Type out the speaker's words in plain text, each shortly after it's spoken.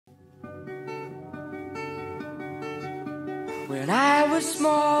When I was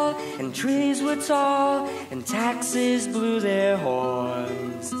small and trees were tall and taxis blew their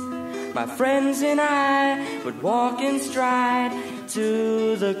horns, my friends and I would walk in stride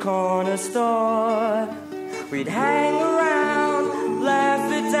to the corner store. We'd hang around,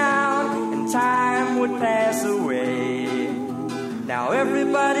 laugh it down, and time would pass away. Now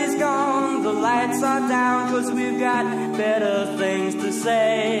everybody's gone, the lights are down, 'cause we've got better things to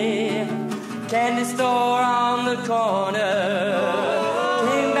say. Candy store on the corner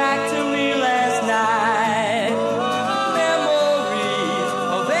came back to me last night. Memories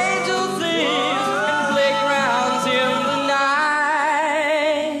of angel thieves and playgrounds in the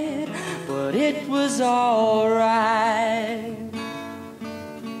night. But it was alright.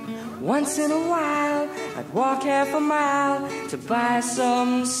 Once in a while I'd walk half a mile to buy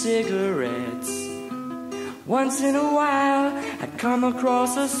some cigarettes. Once in a while I'd come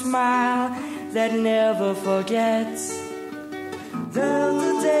across a smile that never forgets. There were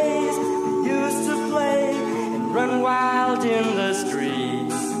the days we used to play and run wild in the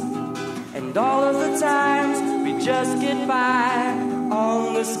streets, and all of the times we just get by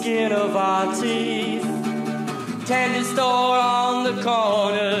on the skin of our teeth. Candy store on the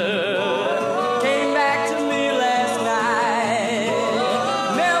corner came back to me last night.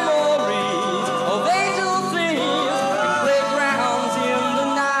 Memories of angel thieves and playgrounds in the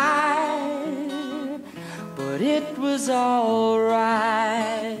night. But it was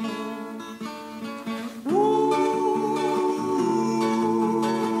alright.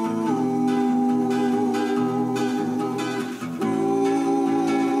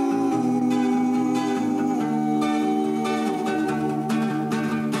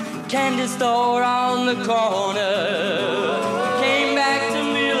 Candy store on the corner came back to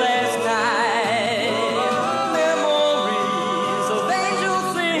me last night. Memories of angel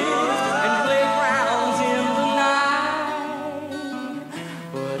thieves and playgrounds in the night.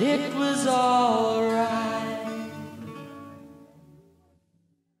 But it was all